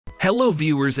Hello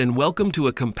viewers, and welcome to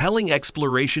a compelling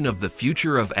exploration of the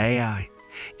future of AI.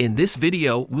 In this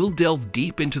video, we'll delve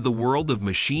deep into the world of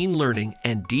machine learning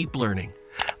and deep learning,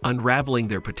 unraveling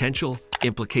their potential,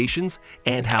 implications,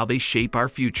 and how they shape our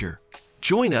future.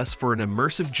 Join us for an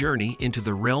immersive journey into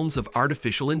the realms of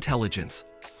artificial intelligence.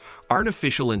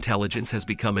 Artificial intelligence has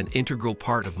become an integral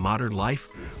part of modern life,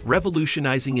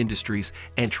 revolutionizing industries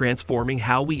and transforming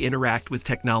how we interact with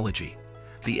technology.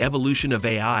 The evolution of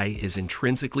AI is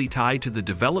intrinsically tied to the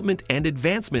development and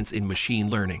advancements in machine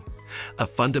learning, a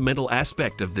fundamental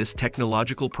aspect of this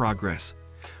technological progress.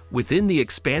 Within the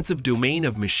expansive domain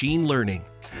of machine learning,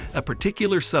 a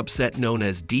particular subset known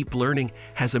as deep learning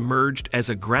has emerged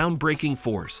as a groundbreaking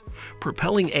force,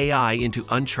 propelling AI into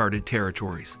uncharted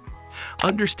territories.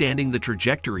 Understanding the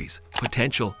trajectories,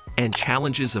 potential, and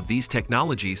challenges of these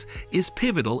technologies is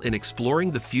pivotal in exploring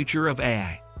the future of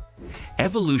AI.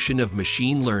 Evolution of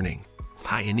machine learning,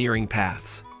 pioneering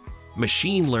paths.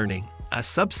 Machine learning, a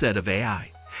subset of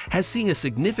AI, has seen a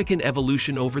significant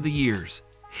evolution over the years.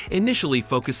 Initially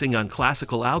focusing on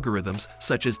classical algorithms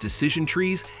such as decision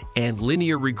trees and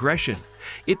linear regression,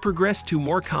 it progressed to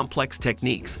more complex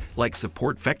techniques like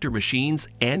support vector machines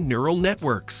and neural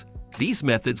networks. These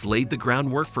methods laid the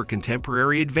groundwork for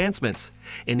contemporary advancements,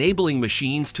 enabling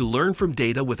machines to learn from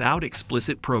data without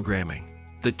explicit programming.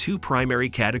 The two primary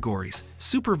categories,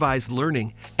 supervised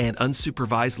learning and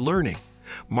unsupervised learning,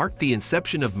 marked the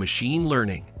inception of machine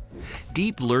learning.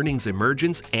 Deep learning's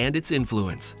emergence and its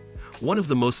influence. One of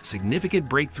the most significant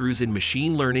breakthroughs in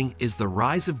machine learning is the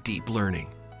rise of deep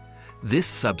learning. This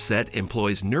subset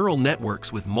employs neural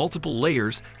networks with multiple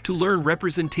layers to learn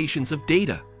representations of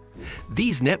data.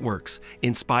 These networks,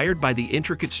 inspired by the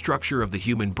intricate structure of the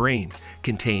human brain,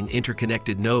 contain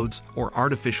interconnected nodes or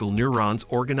artificial neurons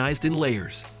organized in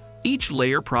layers. Each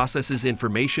layer processes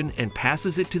information and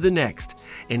passes it to the next,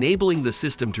 enabling the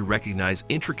system to recognize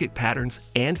intricate patterns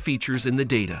and features in the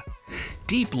data.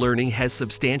 Deep learning has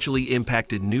substantially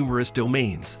impacted numerous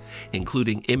domains,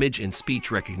 including image and speech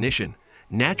recognition,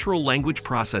 natural language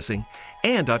processing,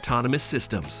 and autonomous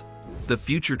systems. The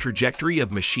future trajectory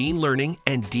of machine learning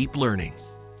and deep learning.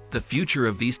 The future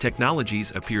of these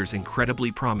technologies appears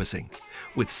incredibly promising,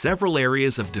 with several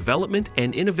areas of development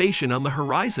and innovation on the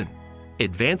horizon.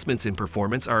 Advancements in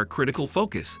performance are a critical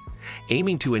focus,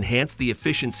 aiming to enhance the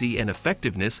efficiency and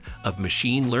effectiveness of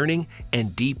machine learning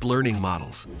and deep learning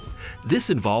models. This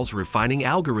involves refining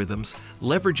algorithms,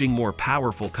 leveraging more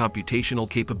powerful computational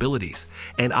capabilities,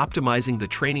 and optimizing the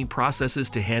training processes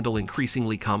to handle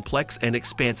increasingly complex and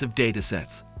expansive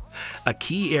datasets. A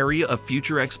key area of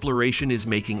future exploration is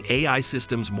making AI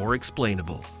systems more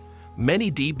explainable.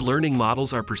 Many deep learning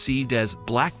models are perceived as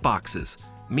black boxes,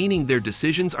 meaning their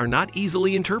decisions are not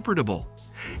easily interpretable.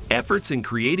 Efforts in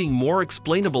creating more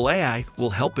explainable AI will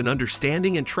help in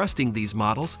understanding and trusting these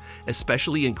models,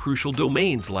 especially in crucial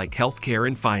domains like healthcare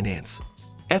and finance.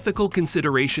 Ethical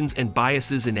considerations and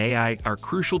biases in AI are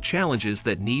crucial challenges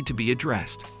that need to be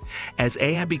addressed. As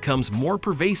AI becomes more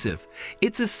pervasive,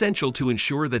 it's essential to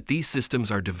ensure that these systems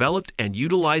are developed and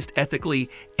utilized ethically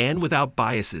and without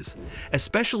biases,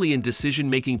 especially in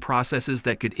decision-making processes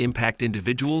that could impact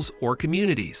individuals or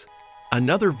communities.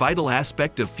 Another vital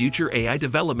aspect of future AI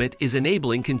development is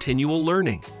enabling continual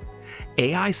learning.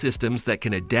 AI systems that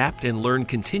can adapt and learn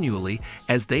continually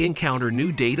as they encounter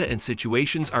new data and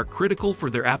situations are critical for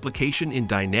their application in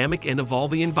dynamic and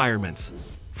evolving environments.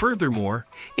 Furthermore,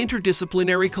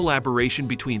 interdisciplinary collaboration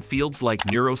between fields like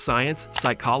neuroscience,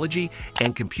 psychology,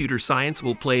 and computer science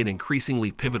will play an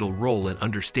increasingly pivotal role in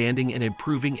understanding and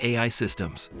improving AI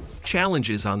systems.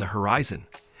 Challenges on the horizon.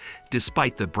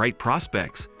 Despite the bright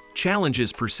prospects,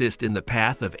 challenges persist in the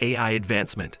path of AI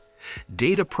advancement.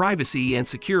 Data privacy and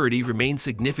security remain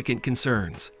significant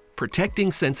concerns. Protecting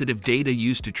sensitive data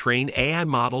used to train AI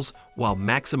models while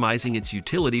maximizing its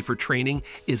utility for training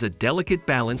is a delicate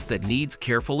balance that needs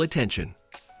careful attention.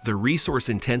 The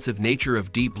resource-intensive nature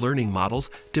of deep learning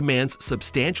models demands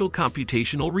substantial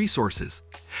computational resources.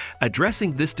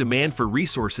 Addressing this demand for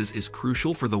resources is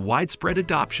crucial for the widespread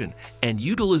adoption and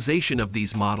utilization of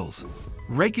these models.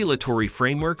 Regulatory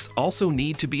frameworks also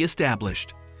need to be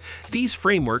established. These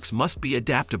frameworks must be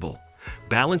adaptable,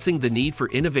 balancing the need for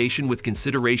innovation with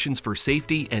considerations for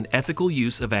safety and ethical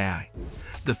use of AI.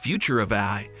 The future of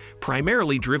AI,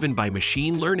 primarily driven by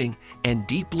machine learning and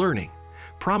deep learning,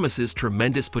 promises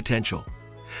tremendous potential.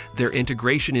 Their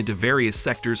integration into various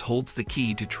sectors holds the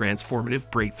key to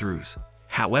transformative breakthroughs.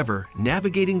 However,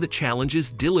 navigating the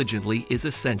challenges diligently is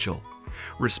essential.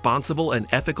 Responsible and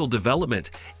ethical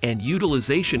development and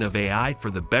utilization of AI for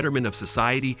the betterment of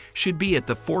society should be at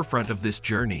the forefront of this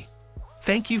journey.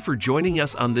 Thank you for joining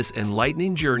us on this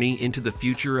enlightening journey into the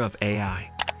future of AI.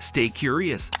 Stay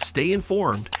curious, stay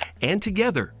informed, and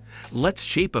together, let's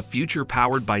shape a future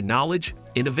powered by knowledge,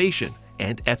 innovation,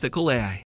 and ethical AI.